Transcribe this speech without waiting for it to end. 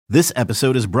This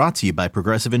episode is brought to you by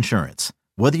Progressive Insurance.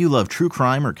 Whether you love true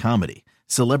crime or comedy,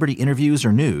 celebrity interviews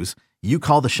or news, you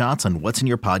call the shots on what's in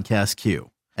your podcast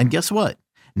queue. And guess what?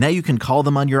 Now you can call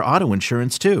them on your auto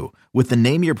insurance too with the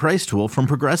Name Your Price tool from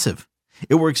Progressive.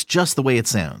 It works just the way it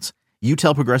sounds. You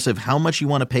tell Progressive how much you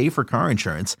want to pay for car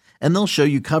insurance, and they'll show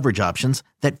you coverage options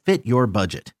that fit your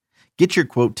budget. Get your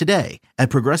quote today at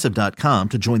Progressive.com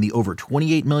to join the over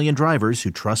 28 million drivers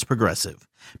who trust Progressive.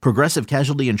 Progressive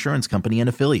Casualty Insurance Company and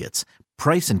Affiliates.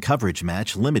 Price and coverage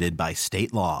match limited by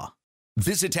state law.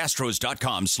 Visit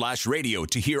Astros.com/radio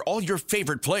to hear all your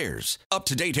favorite players,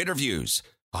 up-to-date interviews,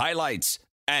 highlights,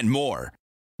 and more.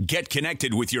 Get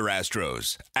connected with your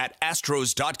Astros at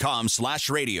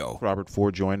Astros.com/radio. Robert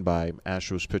Ford joined by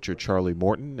Astros pitcher Charlie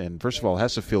Morton. And first of all, it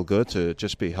has to feel good to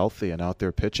just be healthy and out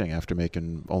there pitching after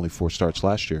making only 4 starts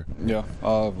last year. Yeah,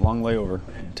 long layover,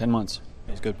 10 months.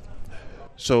 It's good.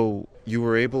 So you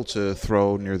were able to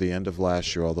throw near the end of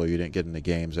last year, although you didn't get into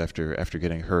games after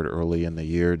getting hurt early in the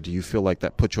year. Do you feel like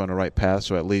that put you on the right path?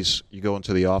 So at least you go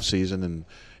into the off season and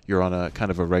you're on a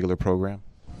kind of a regular program?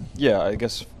 Yeah, I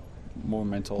guess more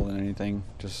mental than anything,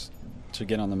 just to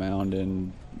get on the mound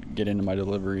and get into my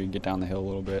delivery and get down the hill a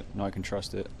little bit. I can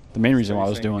trust it. The main reason why I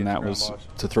was doing that was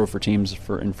to throw for teams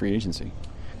in free agency.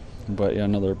 But yeah,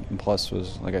 another plus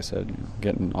was, like I said,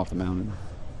 getting off the mound and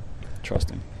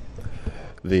trusting.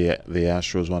 The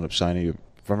Astros wound up signing you,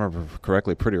 if I remember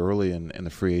correctly, pretty early in the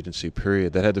free agency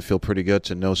period. That had to feel pretty good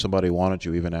to know somebody wanted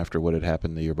you even after what had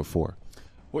happened the year before.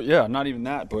 Well, yeah, not even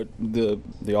that, but the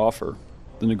offer.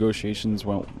 The negotiations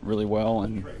went really well,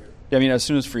 and yeah, I mean, as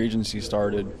soon as free agency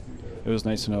started, it was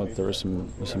nice to know that there was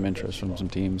some interest from some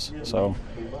teams. So,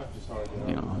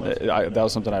 you know, that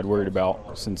was something I'd worried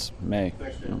about since May.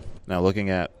 You know. Now, looking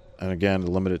at, and again,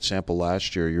 the limited sample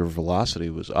last year, your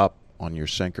velocity was up on your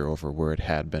sinker over where it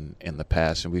had been in the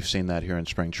past, and we've seen that here in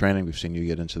spring training. We've seen you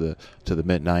get into the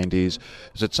mid-90s.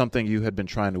 Is it something you had been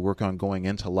trying to work on going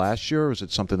into last year, or is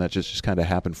it something that just kind of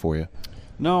happened for you?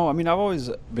 No, I mean, I've always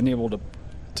been able to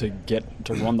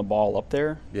run the ball up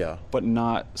there, yeah, but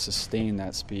not sustain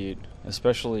that speed,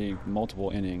 especially multiple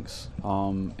innings.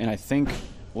 And I think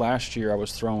last year I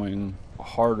was throwing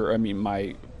harder. I mean,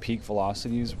 my peak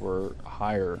velocities were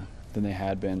higher than they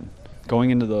had been.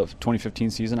 Going into the 2015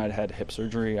 season, I'd had hip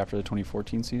surgery after the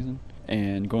 2014 season,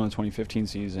 and going into the 2015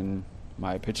 season,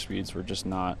 my pitch speeds were just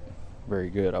not very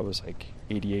good. I was like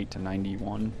 88 to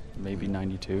 91, maybe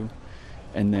 92.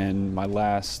 And then my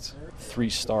last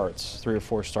 3 or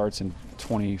 4 starts in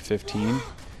 2015,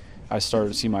 I started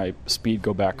to see my speed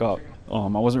go back up. I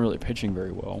wasn't really pitching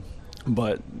very well,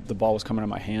 but the ball was coming in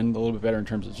my hand a little bit better in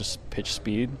terms of just pitch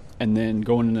speed. And then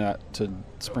going into to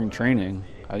spring training,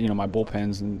 my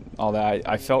bullpens and all that,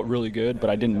 I felt really good, but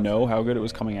I didn't know how good it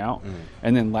was coming out.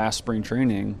 And then last spring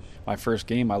training, my first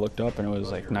game, I looked up and it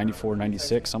was like 94,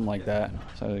 96, something like that.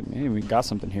 So I was like, maybe we got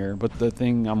something here. But the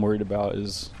thing I'm worried about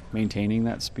is maintaining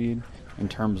that speed in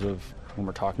terms of when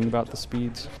we're talking about the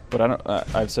speeds. But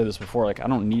I've said this before, like, I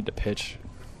don't need to pitch.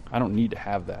 I don't need to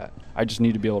have that. I just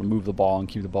need to be able to move the ball and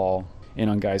keep the ball in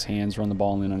on guys' hands, run the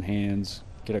ball in on hands,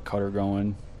 get a cutter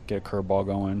going, get a curveball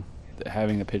going.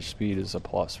 Having the pitch speed is a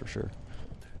plus for sure.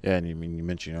 Yeah, and you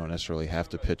mentioned you don't necessarily have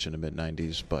to pitch in the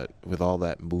mid-90s, but with all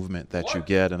that movement that you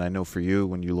get, and I know for you,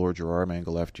 when you lowered your arm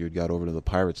angle after you got over to the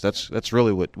Pirates, that's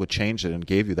really what changed it and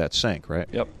gave you that sink, right?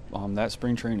 Yep. That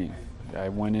spring training, I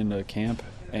went into camp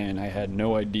and I had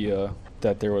no idea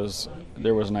that there was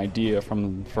an idea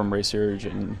from Ray Searage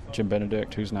and Jim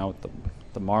Benedict, who's now with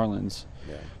the Marlins,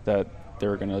 that they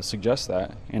were going to suggest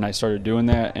that, and I started doing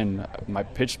that, and my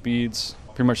pitch speeds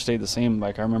pretty much stayed the same.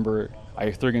 Like, I remember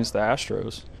I threw against the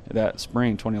Astros that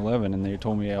spring, 2011, and they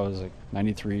told me I was like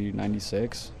 93,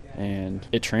 96, and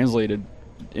it translated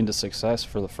into success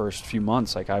for the first few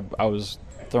months. Like, I was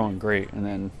throwing great, and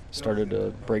then started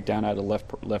to break down. I had a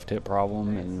left hip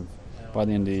problem, and by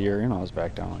the end of the year, I was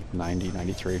back down like 90,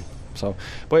 93. So,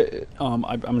 but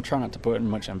I'm trying not to put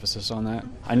much emphasis on that.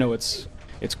 I know it's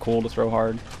cool to throw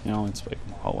hard. It's like,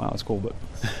 oh wow, it's cool, but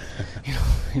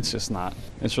it's just not.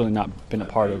 It's really not been a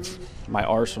part of my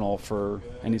arsenal for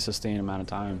any sustained amount of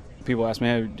time. People ask me,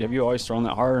 have you always thrown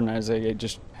that hard? And I say,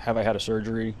 have I had a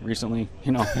surgery recently?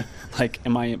 Like,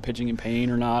 am I pitching in pain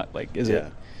or not? Like, is it?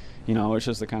 It's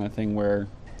just the kind of thing where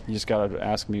you just got to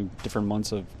ask me different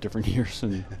months of different years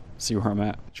and see where I'm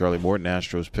at. Charlie Morton,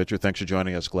 Astros pitcher, thanks for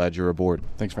joining us. Glad you're aboard.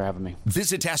 Thanks for having me.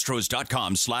 Visit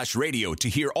Astros.com/radio to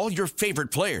hear all your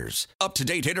favorite players,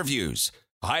 up-to-date interviews,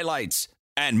 highlights,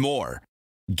 and more.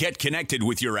 Get connected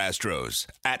with your Astros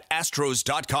at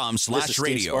Astros.com/radio. This is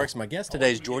Steve Sparks. My guest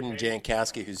today is Jordan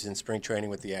Jankowski, who's in spring training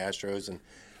with the Astros. And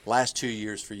Last 2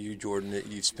 years for you, Jordan, that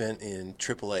you've spent in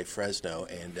AAA Fresno,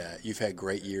 and you've had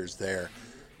great years there.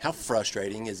 How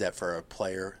frustrating is that for a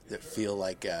player that feel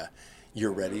like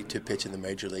you're ready to pitch in the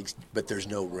major leagues, but there's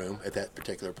no room at that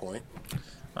particular point?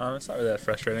 It's not really that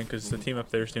frustrating because the team up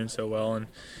there is doing so well, and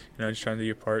just trying to do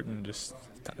your part, and just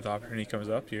if the opportunity comes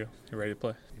up, you're ready to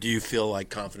play. Do you feel like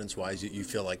confidence-wise, you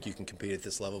feel like you can compete at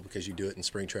this level because you do it in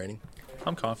spring training?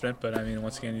 I'm confident, but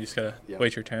once again, you just gotta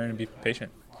wait your turn and be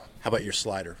patient. How about your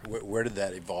slider? Where did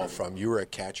that evolve from? You were a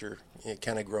catcher,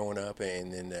 kind of growing up,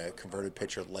 and then a converted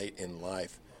pitcher late in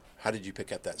life. How did you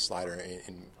pick up that slider,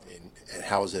 and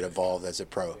how has it evolved as a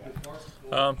pro?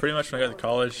 Pretty much when I got to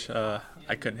college,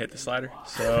 I couldn't hit the slider,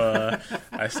 so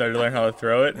I started to learn how to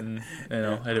throw it, and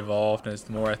it evolved. And as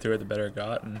the more I threw it, the better it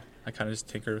got, and I kind of just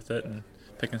tinkered with it, and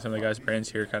picking some of the guys'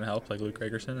 brains here kind of helped, like Luke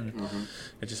Gregerson, and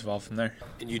it just evolved from there.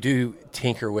 And you do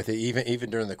tinker with it, even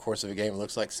during the course of a game. It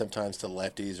looks like sometimes to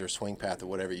lefties or swing path or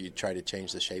whatever, you try to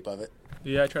change the shape of it.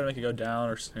 Yeah, I try to make it go down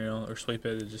or sweep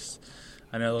it.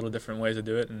 I know a little different ways to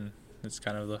do it, and it's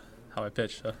kind of how I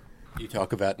pitch. So. You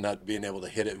talk about not being able to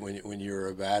hit it when you're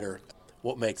a batter.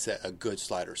 What makes a good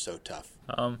slider so tough?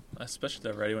 Especially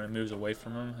the ready when it moves away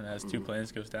from him and has two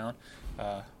planes, goes down.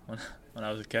 When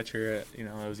I was a catcher,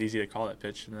 it was easy to call that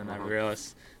pitch, and then I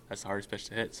realized that's the hardest pitch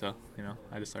to hit. So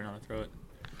I just learned how to throw it.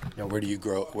 Now, where did you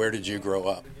grow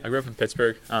up? I grew up in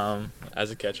Pittsburgh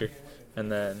as a catcher, and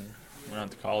then went on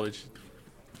to college.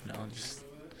 Just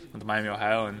went to Miami,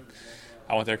 Ohio, and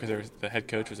I went there because the head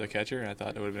coach was a catcher, and I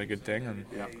thought it would have been a good thing, and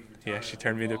he actually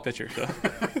turned me into a pitcher. So,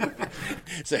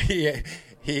 so he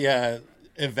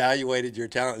evaluated your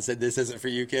talent and said, "This isn't for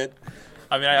you, kid."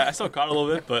 I still caught a little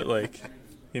bit, but we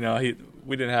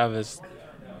didn't have as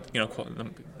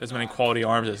many quality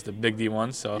arms as the big D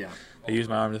ones, so I used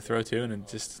my arm to throw too, and it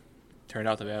just turned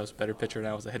out to be I was a better pitcher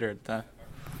than I was a hitter at the time.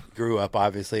 Grew up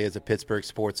obviously as a Pittsburgh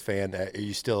sports fan. Are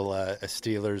you still a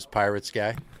Steelers Pirates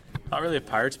guy? Not really a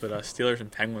Pirates, but Steelers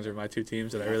and Penguins are my two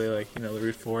teams that I really like,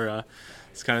 root for.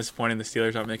 It's kind of disappointing the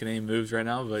Steelers aren't making any moves right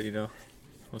now, but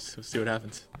we'll see what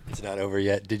happens. It's not over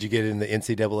yet. Did you get in the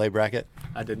NCAA bracket?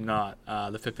 I did not.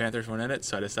 The Pitt Panthers weren't in it,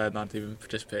 so I decided not to even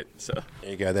participate. So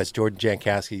there you go. That's Jordan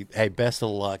Jankowski. Hey, best of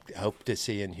luck. Hope to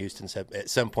see you in Houston at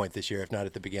some point this year, if not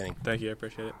at the beginning. Thank you. I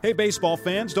appreciate it. Hey, baseball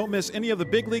fans, don't miss any of the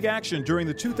big league action during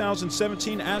the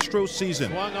 2017 Astros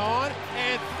season. Swung on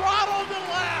and throttled to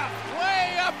left,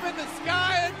 way up in the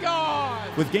sky and gone.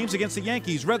 With games against the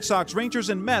Yankees, Red Sox, Rangers,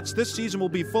 and Mets, this season will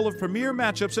be full of premier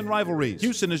matchups and rivalries.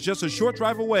 Houston is just a short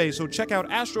drive away, so check out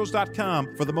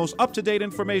Astros.com for the most up-to-date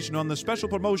information on the special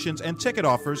promotions and ticket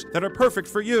offers that are perfect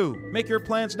for you. Make your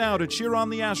plans now to cheer on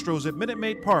the Astros at Minute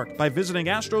Maid Park by visiting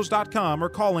Astros.com or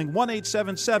calling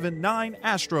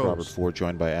 1-877-9-ASTROS. Robert Ford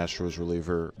joined by Astros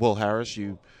reliever Will Harris.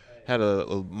 You had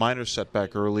a minor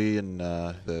setback early in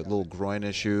the little groin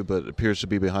issue, but it appears to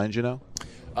be behind you now?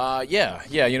 Yeah.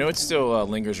 It still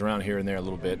lingers around here and there a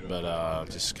little bit, but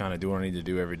just kind of do what I need to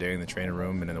do every day in the training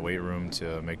room and in the weight room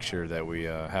to make sure that we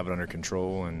have it under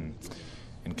control and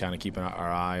kind of keeping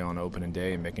our eye on opening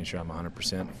day and making sure I'm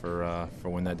 100% for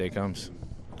when that day comes.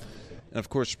 And, of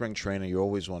course, spring training, you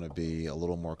always want to be a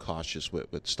little more cautious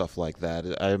with stuff like that.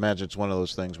 I imagine it's one of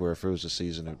those things where if it was a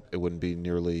season, it wouldn't be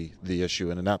nearly the issue,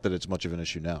 and not that it's much of an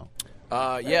issue now.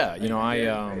 I've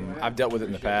dealt with it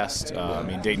in the past.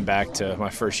 Dating back to my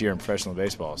first year in professional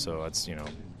baseball, so that's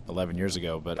 11 years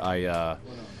ago. But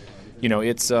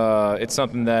it's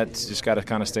something that just got to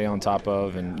kind of stay on top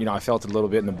of. And I felt it a little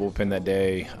bit in the bullpen that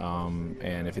day.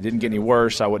 And if it didn't get any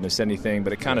worse, I wouldn't have said anything.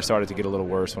 But it kind of started to get a little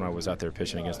worse when I was out there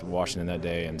pitching against Washington that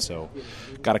day. And so,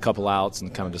 got a couple outs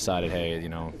and kind of decided, hey,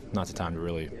 not the time to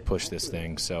really push this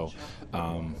thing. So,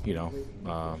 blew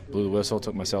the whistle,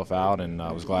 took myself out, and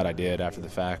I was glad I did. After the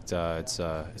fact, it's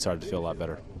started to feel a lot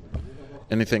better.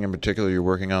 Anything in particular you're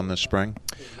working on this spring?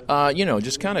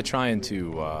 Just kind of trying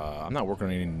to I'm not working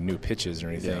on any new pitches or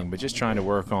anything, but just trying to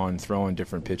work on throwing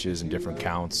different pitches and different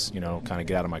counts, kind of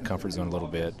get out of my comfort zone a little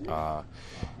bit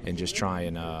and just try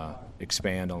and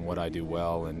expand on what I do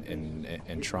well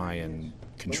and try and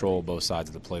control both sides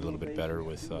of the plate a little bit better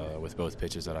with both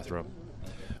pitches that I throw.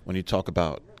 When you talk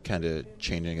about kind of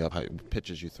changing up how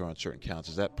pitches you throw on certain counts,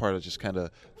 is that part of just kind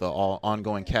of the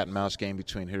ongoing cat and mouse game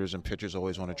between hitters and pitchers,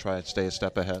 always want to try and stay a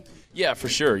step ahead? Yeah, for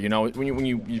sure. When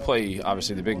you play,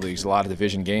 obviously, the big leagues, a lot of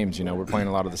division games, we're playing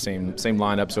a lot of the same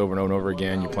lineups over and over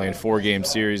again. You're playing 4-game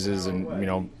series,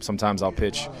 and, sometimes I'll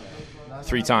pitch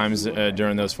 3 times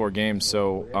during those 4 games.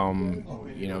 So,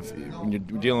 when you're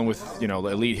dealing with, the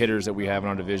elite hitters that we have in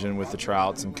our division with the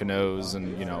Trouts and Canoes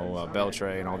and,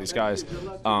 Beltre and all these guys,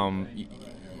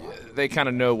 they kind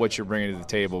of know what you're bringing to the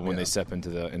table when they step into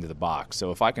the box.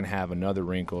 So if I can have another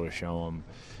wrinkle to show them,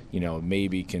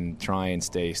 maybe can try and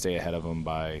stay ahead of them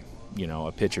by,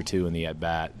 a pitch or two in the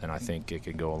at-bat, then I think it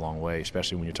could go a long way,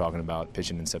 especially when you're talking about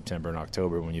pitching in September and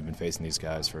October when you've been facing these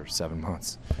guys for 7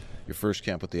 months. Your first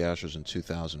camp with the Astros in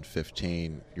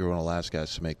 2015, you were one of the last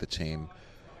guys to make the team.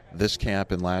 This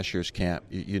camp and last year's camp,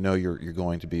 you're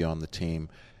going to be on the team.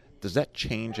 Does that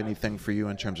change anything for you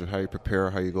in terms of how you prepare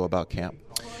or how you go about camp?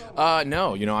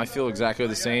 No. I feel exactly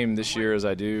the same this year as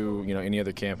I do, any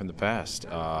other camp in the past.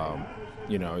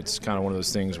 It's kind of one of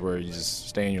those things where you just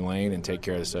stay in your lane and take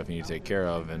care of the stuff you need to take care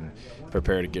of and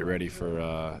prepare to get ready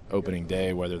for opening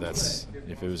day, whether that's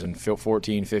if it was in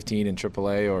 14, 15 in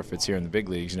AAA or if it's here in the big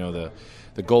leagues. The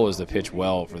goal is to pitch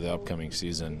well for the upcoming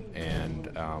season,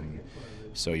 and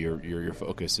so your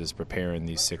focus is preparing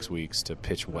these 6 weeks to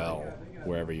pitch well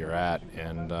wherever you're at,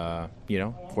 and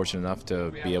fortunate enough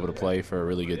to be able to play for a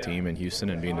really good team in Houston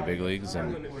and be in the big leagues,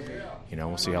 and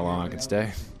we'll see how long I can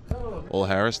stay. Ole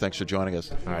Harris, thanks for joining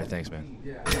us. All right, thanks, man.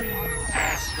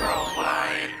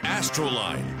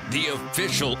 Astroline, the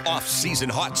official off-season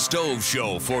hot stove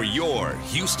show for your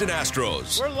Houston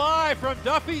Astros. We're live from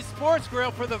Duffy's Sports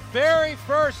Grill for the very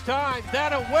first time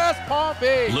down in West Palm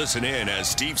Beach. Listen in as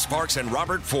Steve Sparks and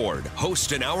Robert Ford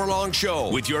host an hour-long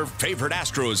show with your favorite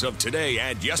Astros of today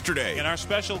and yesterday. And our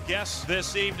special guest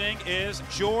this evening is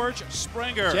George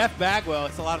Springer. Jeff Bagwell,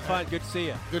 it's a lot of fun. Good to see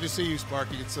you. Good to see you,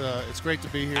 Sparky. It's great to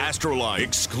be here. Astroline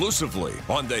exclusively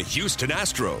on the Houston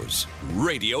Astros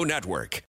Radio Network.